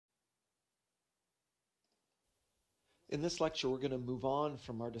In this lecture, we're going to move on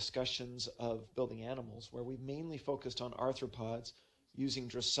from our discussions of building animals, where we've mainly focused on arthropods using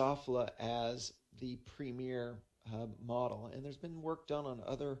Drosophila as the premier model. And there's been work done on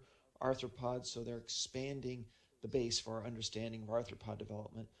other arthropods, so they're expanding the base for our understanding of arthropod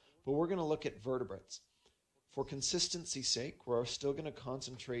development. But we're going to look at vertebrates. For consistency's sake, we're still going to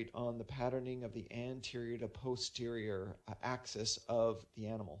concentrate on the patterning of the anterior to posterior axis of the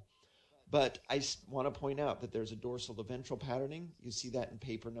animal. But I want to point out that there's a dorsal to ventral patterning. You see that in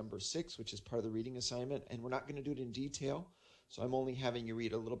paper number 6, which is part of the reading assignment, and we're not going to do it in detail, so I'm only having you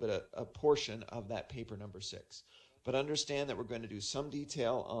read a little bit, a portion of that paper number 6. But understand that we're going to do some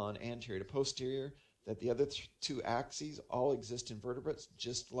detail on anterior to posterior, that the other two axes all exist in vertebrates,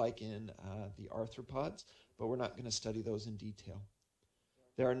 just like in the arthropods, but we're not going to study those in detail.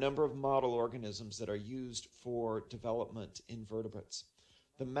 There are a number of model organisms that are used for development in vertebrates.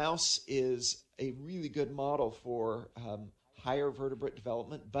 The mouse is a really good model for higher vertebrate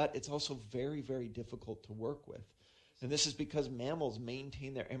development, but it's also very, very difficult to work with. And this is because mammals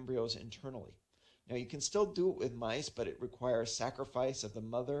maintain their embryos internally. Now, you can still do it with mice, but it requires sacrifice of the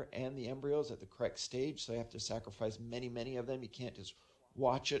mother and the embryos at the correct stage, so you have to sacrifice many, many of them. You can't just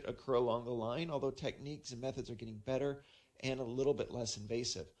watch it occur along the line, although techniques and methods are getting better and a little bit less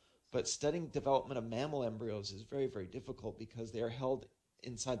invasive. But studying development of mammal embryos is very, very difficult because they are held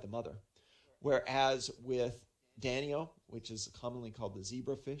inside the mother. Whereas with Danio, which is commonly called the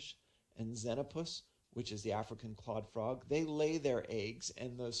zebrafish, and Xenopus, which is the African clawed frog, they lay their eggs,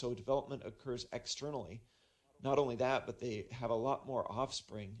 and so development occurs externally. Not only that, but they have a lot more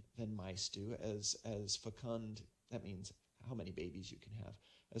offspring than mice do, as fecund, that means how many babies you can have.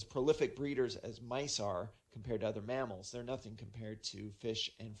 As prolific breeders as mice are compared to other mammals, they're nothing compared to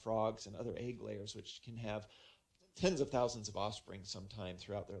fish and frogs and other egg layers, which can have tens of thousands of offspring sometime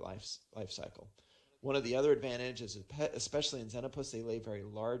throughout their life cycle. One of the other advantages is, especially in Xenopus, they lay very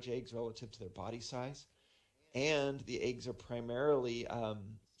large eggs relative to their body size, and the eggs are primarily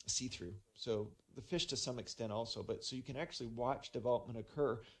see-through. So the fish to some extent also, but so you can actually watch development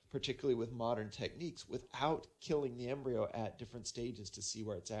occur, particularly with modern techniques, without killing the embryo at different stages to see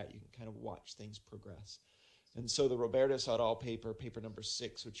where it's at. You can kind of watch things progress. And so the Robertus et al. Paper number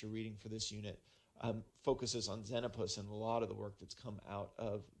 6, which you're reading for this unit, focuses on Xenopus and a lot of the work that's come out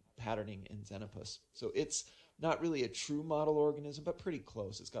of patterning in Xenopus. So it's not really a true model organism, but pretty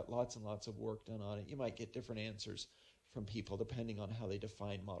close. It's got lots and lots of work done on it. You might get different answers from people depending on how they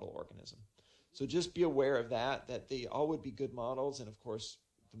define model organism. So just be aware of that they all would be good models. And of course,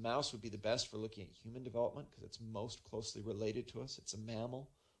 the mouse would be the best for looking at human development because it's most closely related to us. It's a mammal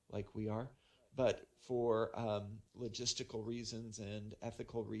like we are. But for logistical reasons and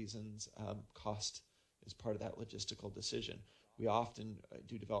ethical reasons, cost is part of that logistical decision. We often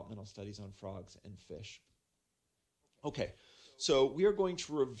do developmental studies on frogs and fish. Okay, so we are going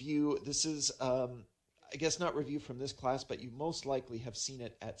to review, this is, I guess not review from this class, but you most likely have seen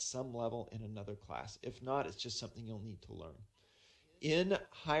it at some level in another class. If not, it's just something you'll need to learn. In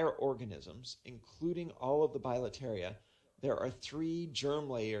higher organisms, including all of the bilateria, there are 3 germ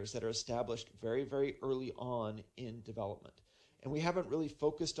layers that are established very, very early on in development. And we haven't really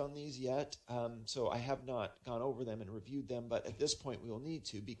focused on these yet, so I have not gone over them and reviewed them, but at this point we will need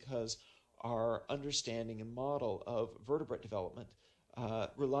to because our understanding and model of vertebrate development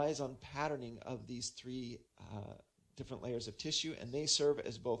relies on patterning of these 3 different layers of tissue, and they serve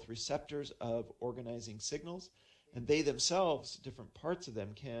as both receptors of organizing signals, and they themselves, different parts of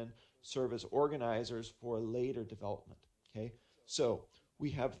them, can serve as organizers for later development. Okay, so we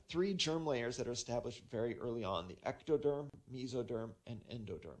have 3 germ layers that are established very early on, the ectoderm, mesoderm, and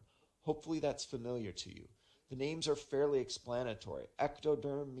endoderm. Hopefully that's familiar to you. The names are fairly explanatory.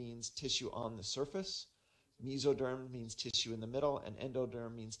 Ectoderm means tissue on the surface, mesoderm means tissue in the middle, and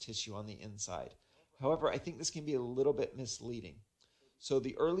endoderm means tissue on the inside. However, I think this can be a little bit misleading. So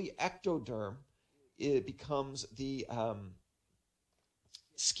the early ectoderm, it becomes the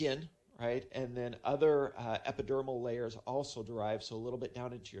skin, right? And then other epidermal layers also derive, so a little bit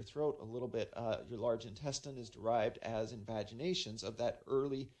down into your throat, a little bit, your large intestine is derived as invaginations of that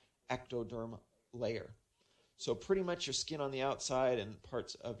early ectoderm layer. So pretty much your skin on the outside and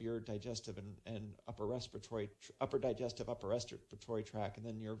parts of your digestive and upper digestive, upper respiratory tract, and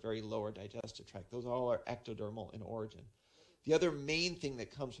then your very lower digestive tract. Those all are ectodermal in origin. The other main thing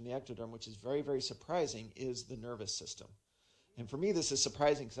that comes from the ectoderm, which is very, very surprising, is the nervous system. And for me, this is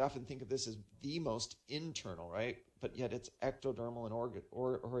surprising because I often think of this as the most internal, right? But yet it's ectodermal in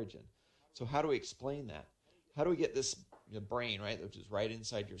origin. So how do we explain that? How do we get this brain, right, which is right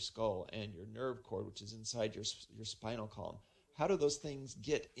inside your skull, and your nerve cord, which is inside your spinal column? How do those things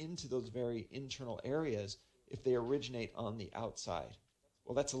get into those very internal areas if they originate on the outside.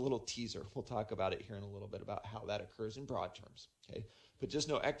 Well, that's a little teaser. We'll talk about it here in a little bit about how that occurs in broad terms. Okay, but just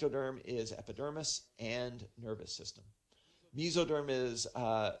know ectoderm is epidermis and nervous system. Mesoderm is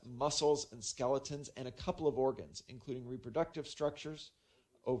muscles and skeletons and a couple of organs, including reproductive structures,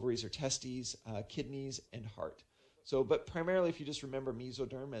 ovaries or testes, kidneys, and heart. So, but primarily, if you just remember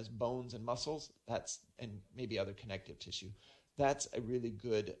mesoderm as bones and muscles, and maybe other connective tissue, that's a really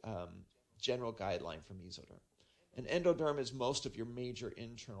good general guideline for mesoderm. And endoderm is most of your major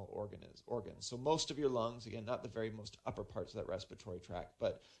internal organs. So most of your lungs, again, not the very most upper parts of that respiratory tract,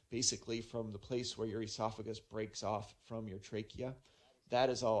 but basically from the place where your esophagus breaks off from your trachea, that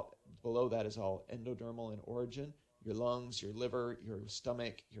is all, below that is all endodermal in origin. Your lungs, your liver, your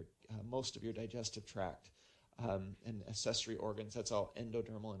stomach, most of your digestive tract, and accessory organs, that's all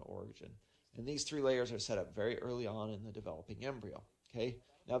endodermal in origin. And these three layers are set up very early on in the developing embryo. Okay,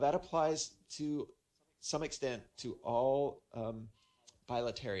 now that applies to some extent to all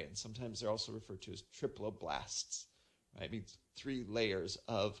bilaterians. Sometimes they're also referred to as triploblasts. Right, it means three layers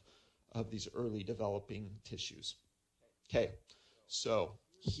of these early developing tissues. Okay, so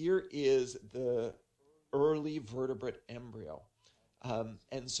here is the early vertebrate embryo.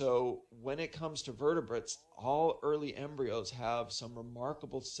 And so when it comes to vertebrates, all early embryos have some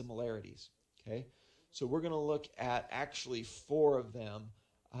remarkable similarities. Okay, so we're going to look at actually 4 of them,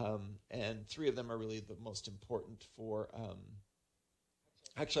 and 3 of them are really the most important for,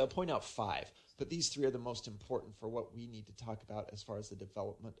 actually I'll point out 5, but these 3 are the most important for what we need to talk about as far as the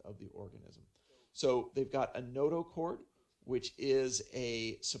development of the organism. So they've got a notochord, which is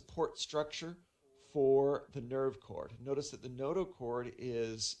a support structure for the nerve cord. Notice that the notochord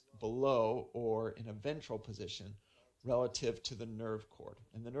is below or in a ventral position relative to the nerve cord.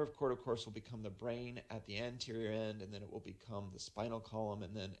 And the nerve cord, of course, will become the brain at the anterior end, and then it will become the spinal column,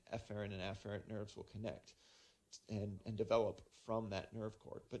 and then efferent and afferent nerves will connect and develop from that nerve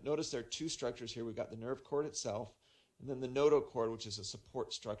cord. But notice there are 2 structures here. We've got the nerve cord itself, and then the notochord, which is a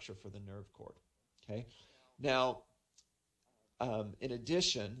support structure for the nerve cord. Okay? Now, in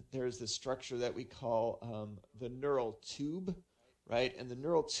addition, there's this structure that we call the neural tube, right? And the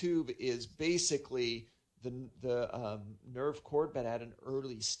neural tube is basically the nerve cord, but at an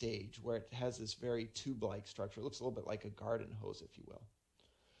early stage where it has this very tube-like structure. It looks a little bit like a garden hose, if you will.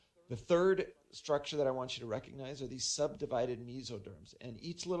 The third structure that I want you to recognize are these subdivided mesoderms, and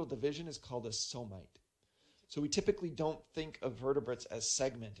each little division is called a somite. So we typically don't think of vertebrates as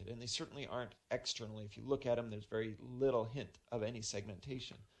segmented, and they certainly aren't externally. If you look at them, there's very little hint of any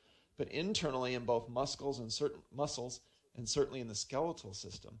segmentation. But internally, in both muscles and certainly in the skeletal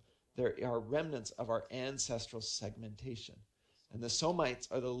system, there are remnants of our ancestral segmentation. And the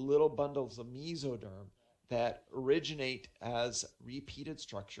somites are the little bundles of mesoderm that originate as repeated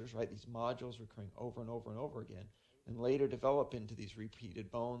structures, right? These modules recurring over and over and over again, and later develop into these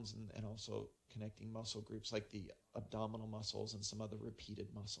repeated bones and also connecting muscle groups like the abdominal muscles and some other repeated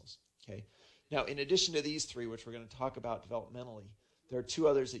muscles. Okay. Now, in addition to these 3, which we're going to talk about developmentally, there are 2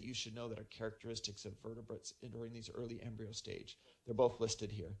 others that you should know that are characteristics of vertebrates during these early embryo stage. They're both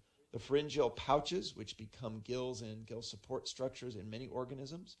listed here. The pharyngeal pouches, which become gills and gill support structures in many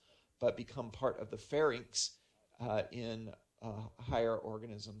organisms, but become part of the pharynx in higher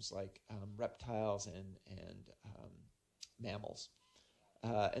organisms like reptiles and mammals.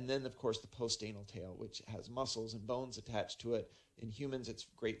 And then, of course, the postanal tail, which has muscles and bones attached to it. In humans, it's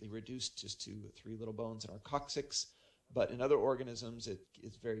greatly reduced just to 3 little bones in our coccyx. But in other organisms, it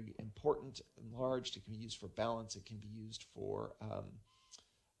is very important, enlarged. It can be used for balance. It can be used for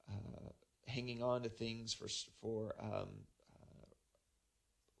hanging on to things, for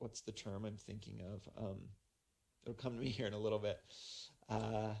what's the term I'm thinking of? It'll come to me here in a little bit.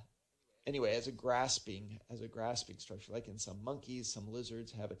 Anyway, as a grasping structure, like in some monkeys, some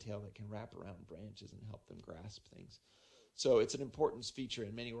lizards have a tail that can wrap around branches and help them grasp things. So it's an important feature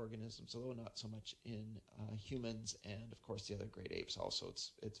in many organisms, although not so much in humans and, of course, the other great apes also.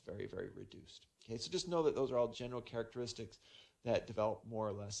 It's very, very reduced. Okay, so just know that those are all general characteristics that develop more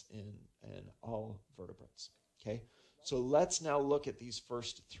or less in all vertebrates. Okay, so let's now look at these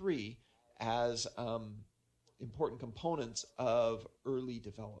first 3 as important components of early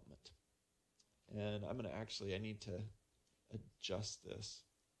development. And I need to adjust this.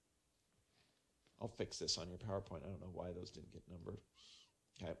 I'll fix this on your PowerPoint. I don't know why those didn't get numbered.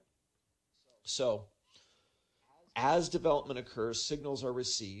 Okay. So, as development occurs, signals are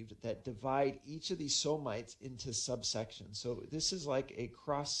received that divide each of these somites into subsections. So this is like a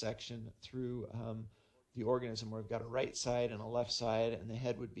cross-section through the organism where we've got a right side and a left side, and the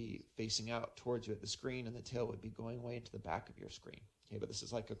head would be facing out towards you at the screen, and the tail would be going way into the back of your screen. Okay, but this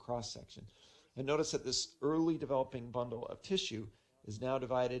is like a cross-section. And notice that this early developing bundle of tissue is now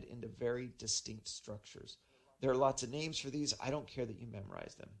divided into very distinct structures. There are lots of names for these. I don't care that you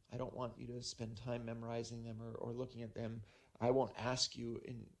memorize them. I don't want you to spend time memorizing them or looking at them. I won't ask you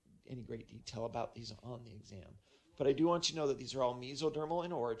in any great detail about these on the exam. But I do want you to know that these are all mesodermal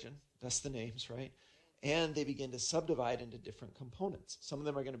in origin. That's the names, right? And they begin to subdivide into different components. Some of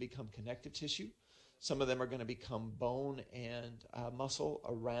them are going to become connective tissue. Some of them are going to become bone and muscle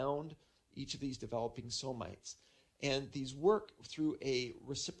around each of these developing somites. And these work through a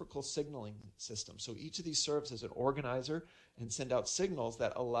reciprocal signaling system. So each of these serves as an organizer and send out signals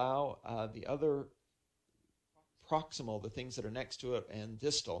that allow the other proximal, the things that are next to it, and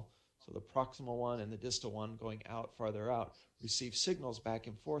distal, so the proximal one and the distal one going out farther out, receive signals back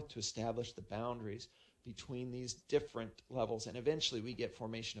and forth to establish the boundaries between these different levels. And eventually we get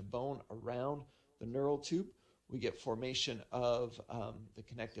formation of bone around the neural tube. We get formation of the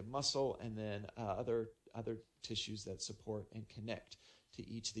connective muscle, and then other tissues that support and connect to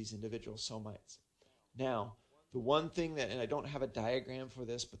each of these individual somites. Now, the one thing that, and I don't have a diagram for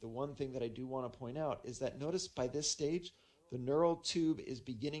this, but the one thing that I do want to point out is that notice by this stage, the neural tube is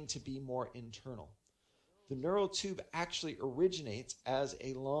beginning to be more internal. The neural tube actually originates as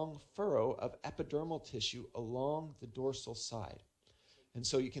a long furrow of epidermal tissue along the dorsal side. And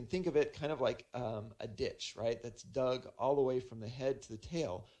so you can think of it kind of like a ditch, right? That's dug all the way from the head to the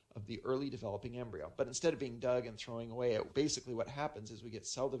tail of the early developing embryo. But instead of being dug and throwing away, basically what happens is we get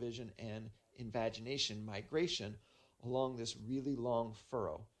cell division and invagination, migration, along this really long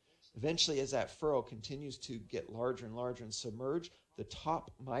furrow. Eventually, as that furrow continues to get larger and larger and submerge, the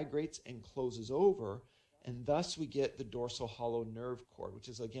top migrates and closes over, and thus we get the dorsal hollow nerve cord, which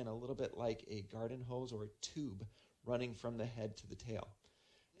is, again, a little bit like a garden hose or a tube running from the head to the tail.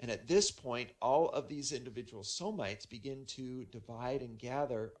 And at this point, all of these individual somites begin to divide and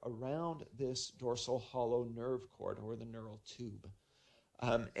gather around this dorsal hollow nerve cord, or the neural tube.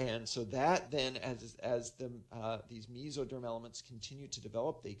 And so that then, as these mesoderm elements continue to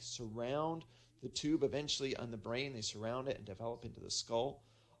develop, they surround the tube. Eventually on the brain, they surround it and develop into the skull.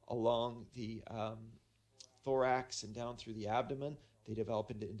 Along the thorax and down through the abdomen, they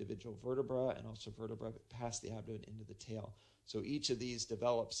develop into individual vertebra, and also vertebra past the abdomen into the tail. So each of these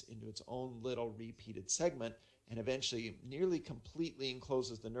develops into its own little repeated segment, and eventually nearly completely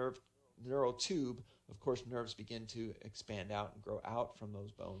encloses the neural tube. Of course, nerves begin to expand out and grow out from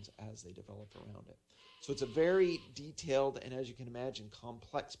those bones as they develop around it. So it's a very detailed and, as you can imagine,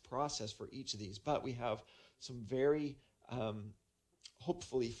 complex process for each of these. But we have some very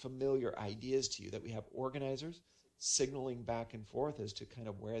hopefully familiar ideas to you, that we have organizers signaling back and forth as to kind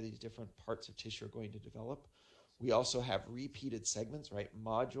of where these different parts of tissue are going to develop. We also have repeated segments, right?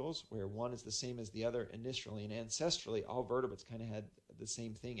 Modules, where one is the same as the other initially, and ancestrally, all vertebrates kind of had the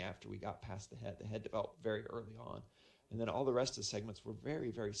same thing after we got past the head. The head developed very early on, and then all the rest of the segments were very,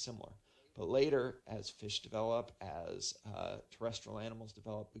 very similar. But later, as fish develop, as terrestrial animals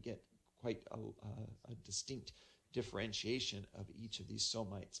develop, we get quite a distinct differentiation of each of these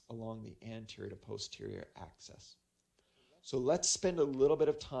somites along the anterior to posterior axis. So let's spend a little bit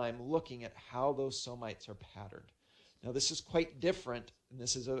of time looking at how those somites are patterned. Now, this is quite different, and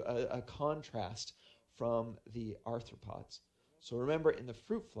this is a contrast from the arthropods. So remember, in the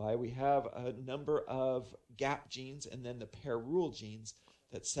fruit fly, we have a number of gap genes and then the pair rule genes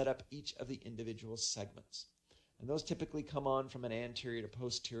that set up each of the individual segments. And those typically come on from an anterior to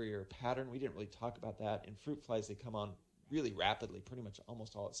posterior pattern. We didn't really talk about that. In fruit flies, they come on really rapidly, pretty much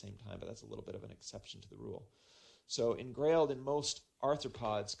almost all at the same time, but that's a little bit of an exception to the rule. So engrailed in most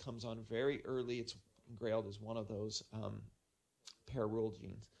arthropods comes on very early. It's engrailed as one of those pair rule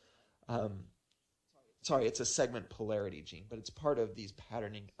genes. Sorry, it's a segment polarity gene, but it's part of these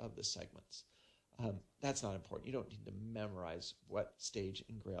patterning of the segments. That's not important. You don't need to memorize what stage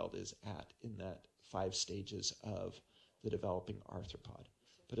engrailed is at in that 5 stages of the developing arthropod.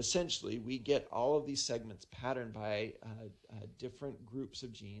 But essentially, we get all of these segments patterned by different groups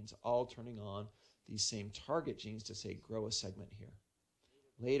of genes, all turning on these same target genes to say, grow a segment here.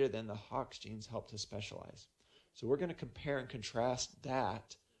 Later, then, the Hox genes help to specialize. So we're going to compare and contrast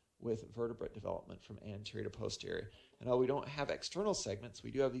that with vertebrate development from anterior to posterior. And although we don't have external segments,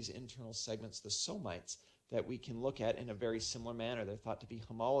 we do have these internal segments, the somites, that we can look at in a very similar manner. They're thought to be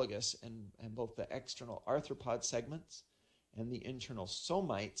homologous, and both the external arthropod segments and the internal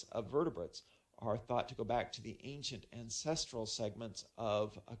somites of vertebrates are thought to go back to the ancient ancestral segments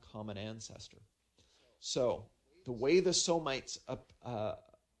of a common ancestor. So the way the somites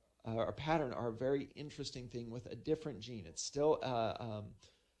are patterned are a very interesting thing with a different gene. It's still a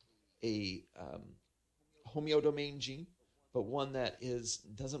homeodomain gene, but one that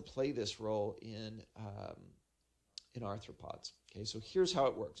doesn't play this role in arthropods. Okay, so here's how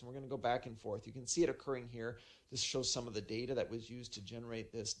it works, and we're going to go back and forth. You can see it occurring here. This shows some of the data that was used to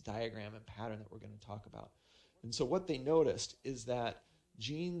generate this diagram and pattern that we're going to talk about. And so what they noticed is that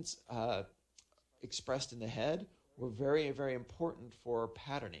genes expressed in the head were very, very important for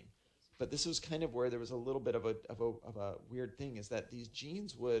patterning. But this was kind of where there was a little bit of a weird thing, is that these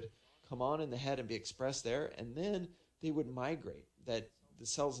genes would come on in the head and be expressed there, and then they would migrate. That the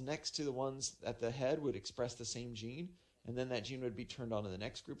cells next to the ones at the head would express the same gene, and then that gene would be turned on to the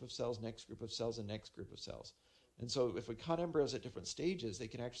next group of cells, next group of cells, and next group of cells. And so if we caught embryos at different stages, they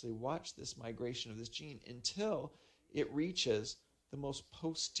can actually watch this migration of this gene until it reaches the most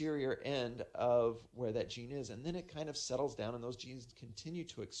posterior end of where that gene is. And then it kind of settles down, and those genes continue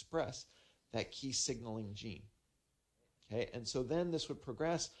to express that key signaling gene. Okay, and so then this would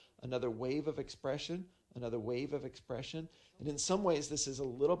progress another wave of expression, another wave of expression. And in some ways, this is a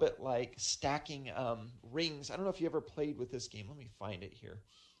little bit like stacking rings. I don't know if you ever played with this game. Let me find it here.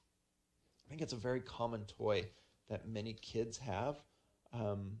 I think it's a very common toy that many kids have.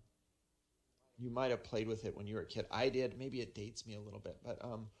 You might have played with it when you were a kid. I did. Maybe it dates me a little bit. But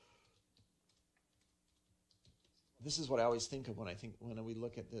this is what I always think of when we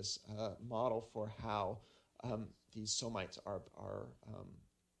look at this model for how these somites are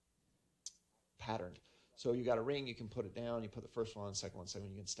patterned. So you got a ring, you can put it down, you put the first one on, second one, second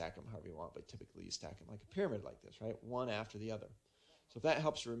one, you can stack them however you want, but typically you stack them like a pyramid like this, right? One after the other. So if that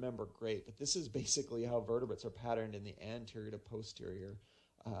helps you remember, great. But this is basically how vertebrates are patterned in the anterior to posterior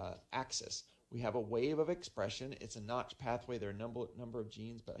axis. We have a wave of expression. It's a notch pathway. There are a number of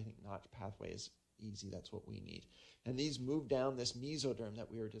genes, but I think notch pathway is easy. That's what we need. And these move down this mesoderm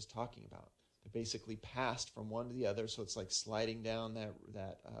that we were just talking about. They're basically passed from one to the other, so it's like sliding down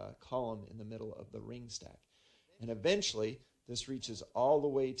that column in the middle of the ring stack. And eventually, this reaches all the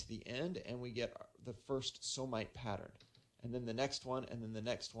way to the end, and we get the first somite pattern. And then the next one, and then the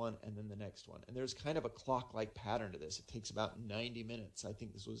next one, and then the next one. And there's kind of a clock-like pattern to this. It takes about 90 minutes, I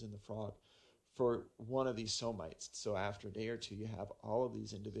think this was in the frog, for one of these somites. So after a day or two, you have all of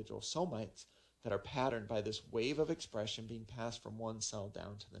these individual somites that are patterned by this wave of expression being passed from one cell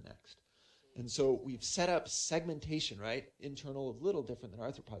down to the next. And so we've set up segmentation, right? Internal, a little different than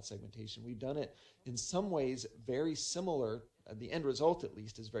arthropod segmentation. We've done it in some ways very similar. The end result, at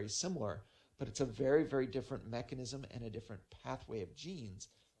least, is very similar, but it's a very, very different mechanism and a different pathway of genes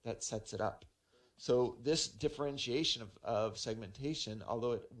that sets it up. So this differentiation of segmentation,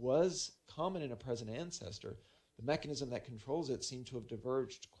 although it was common in a present ancestor, the mechanism that controls it seemed to have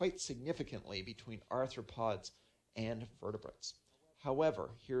diverged quite significantly between arthropods and vertebrates. However,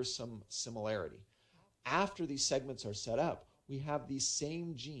 here's some similarity. After these segments are set up, we have these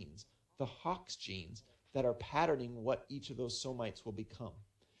same genes, the Hox genes, that are patterning what each of those somites will become.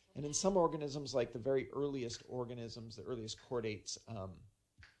 And in some organisms, like the very earliest organisms, the earliest chordates,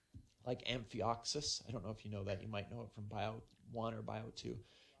 like Amphioxus, I don't know if you know that, you might know it from Bio 1 or Bio 2.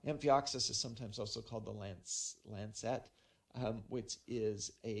 Amphioxus is sometimes also called the lancet, which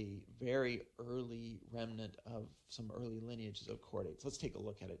is a very early remnant of some early lineages of chordates. Let's take a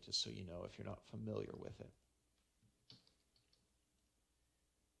look at it just so you know if you're not familiar with it.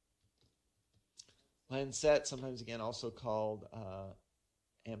 Lancet, sometimes again also called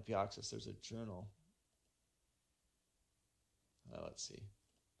Amphioxus. There's a journal. Let's see.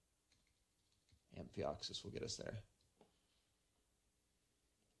 Amphioxus will get us there.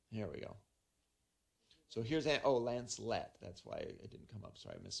 Here we go. So here's, lancelet. That's why it didn't come up.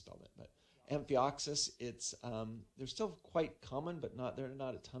 Sorry, I misspelled it. But Amphioxus, they're still quite common, but there are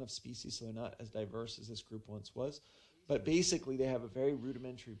not a ton of species, so they're not as diverse as this group once was. But basically, they have a very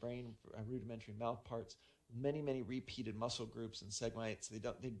rudimentary brain, rudimentary mouth parts, many, many repeated muscle groups and segmites.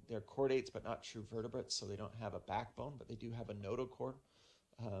 They're chordates, but not true vertebrates, so they don't have a backbone, but they do have a notochord,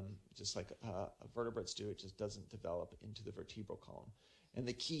 just like vertebrates do. It just doesn't develop into the vertebral column. And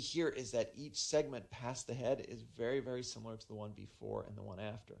the key here is that each segment past the head is very, very similar to the one before and the one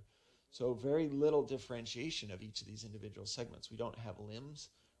after. So very little differentiation of each of these individual segments. We don't have limbs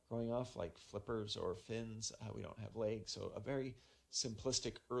growing off like flippers or fins. We don't have legs. So a very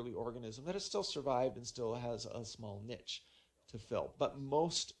simplistic early organism that has still survived and still has a small niche to fill. But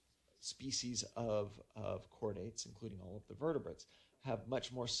most species of chordates, including all of the vertebrates, have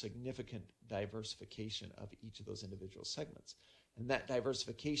much more significant diversification of each of those individual segments. And that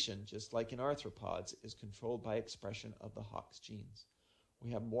diversification, just like in arthropods, is controlled by expression of the Hox genes. We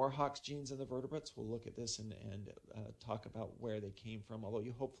have more Hox genes in the vertebrates. We'll look at this and talk about where they came from, although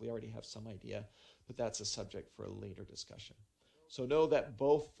you hopefully already have some idea, but that's a subject for a later discussion. So know that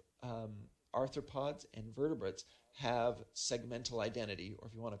both arthropods and vertebrates have segmental identity, or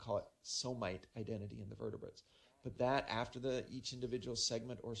if you want to call it somite identity in the vertebrates. But that after each individual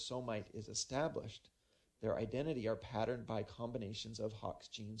segment or somite is established, their identity are patterned by combinations of Hox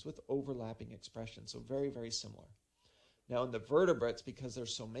genes with overlapping expression, so very, very similar. Now in the vertebrates, because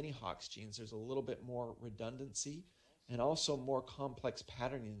there's so many Hox genes, there's a little bit more redundancy and also more complex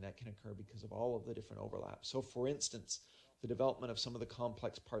patterning that can occur because of all of the different overlaps. So for instance, the development of some of the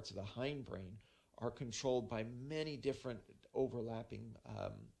complex parts of the hindbrain are controlled by many different overlapping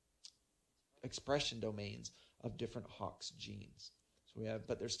expression domains of different Hox genes. So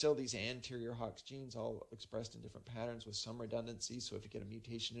but there's still these anterior Hox genes all expressed in different patterns with some redundancy. So if you get a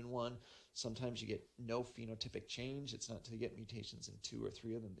mutation in one, sometimes you get no phenotypic change. It's not until you get mutations in 2 or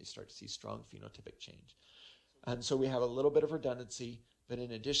 3 of them that you start to see strong phenotypic change. And so we have a little bit of redundancy, but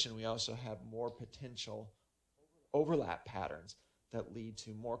in addition, we also have more potential overlap patterns that lead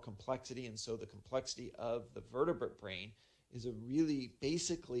to more complexity. And so the complexity of the vertebrate brain is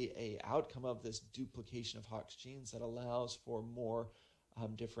basically a outcome of this duplication of Hox genes that allows for more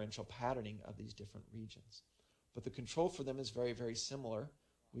differential patterning of these different regions. But the control for them is very, very similar.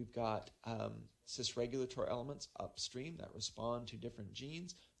 We've got cis-regulatory elements upstream that respond to different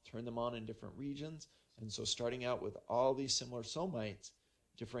genes, turn them on in different regions. And so starting out with all these similar somites,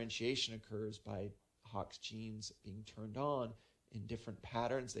 differentiation occurs by Hox genes being turned on in different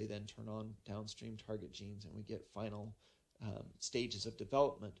patterns. They then turn on downstream target genes, and we get final stages of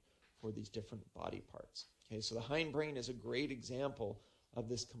development for these different body parts. Okay, so the hindbrain is a great example of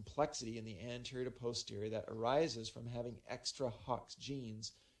this complexity in the anterior to posterior that arises from having extra Hox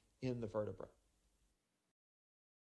genes in the vertebra.